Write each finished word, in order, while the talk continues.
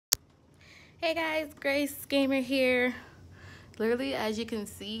Hey guys, Grace Gamer here. Literally, as you can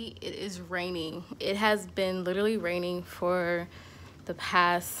see, it is raining. It has been literally raining for the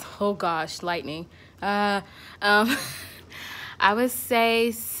past, oh gosh, lightning. I would say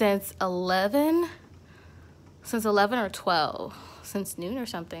since 11 or 12, since noon or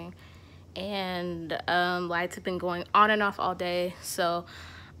something. And lights have been going on and off all day. So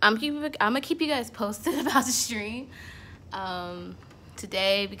I'm gonna keep you guys posted about the stream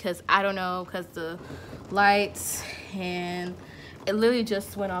today, because I don't know, because the lights, and it literally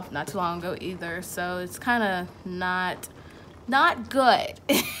just went off not too long ago either, so it's kind of not good.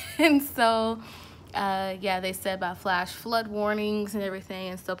 And so yeah, they said about flash flood warnings and everything,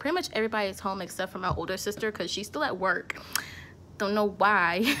 and so pretty much everybody's home except for my older sister, because she's still at work. Don't know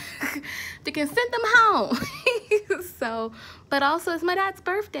why. They can send them home. So, but also it's my dad's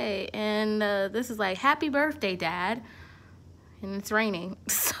birthday, and this is like, happy birthday, Dad. And it's raining.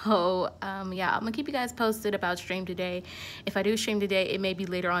 So yeah, I'm gonna keep you guys posted about stream today. If I do stream today, it may be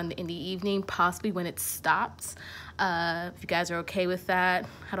later on in the evening, possibly when it stops. If you guys are okay with that,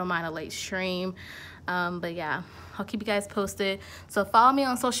 I don't mind a late stream. But yeah, I'll keep you guys posted. So follow me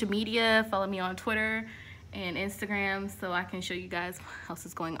on social media, follow me on Twitter and Instagram, so I can show you guys what else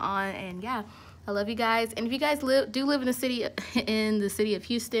is going on. And yeah, I love you guys. And if you guys do live in the city of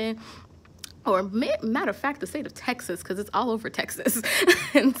Houston, or matter of fact, the state of Texas, because it's all over Texas.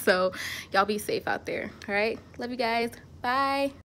 And so y'all be safe out there. All right, love you guys. Bye.